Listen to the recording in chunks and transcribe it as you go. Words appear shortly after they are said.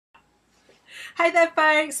Hey there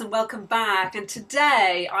folks, and welcome back. And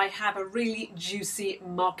today I have a really juicy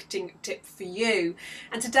marketing tip for you.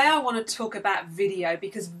 And today I want to talk about video,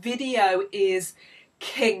 because video is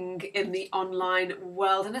king in the online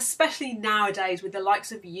world, and especially nowadays with the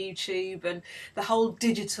likes of YouTube and the whole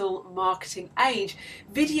digital marketing age.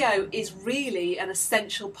 Video is really an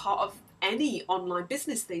essential part of any online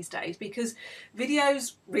business these days, because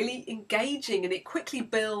video's really engaging and it quickly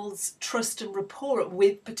builds trust and rapport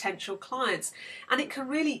with potential clients, and it can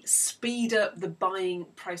really speed up the buying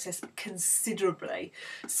process considerably.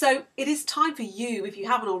 So it is time for you, if you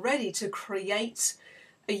haven't already, to create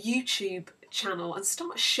a YouTube channel and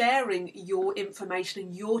start sharing your information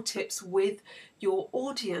and your tips with your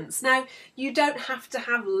audience. Now, you don't have to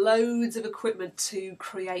have loads of equipment to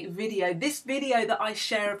create video. This video that I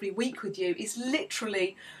share every week with you is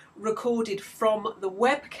literally recorded from the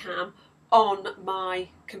webcam on my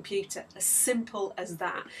computer. As simple as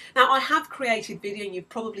that. Now, I have created video, and you've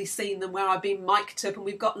probably seen them, where I've been mic'd up and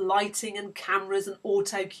we've got lighting and cameras and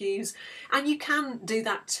auto cues, and you can do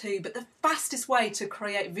that too. But the fastest way to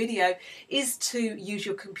create video is to use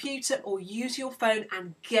your computer or use your phone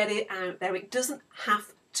and get it out there. It doesn't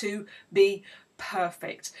have to be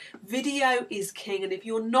perfect. Video is king, and if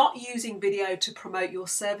you're not using video to promote your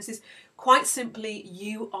services, quite simply,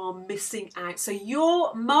 you are missing out. So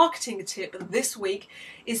your marketing tip this week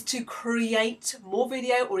is to create more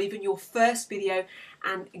video, or even your first video,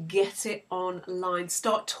 and get it online.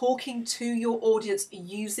 Start talking to your audience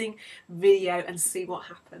using video and see what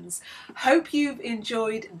happens. Hope you've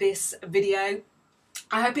enjoyed this video.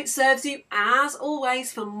 I hope it serves you. As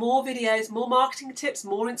always, for more videos, more marketing tips,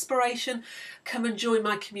 more inspiration, come and join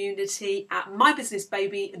my community at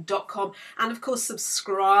mybusinessbaby.com, and of course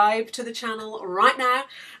subscribe to the channel right now,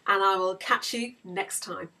 and I will catch you next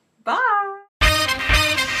time. Bye!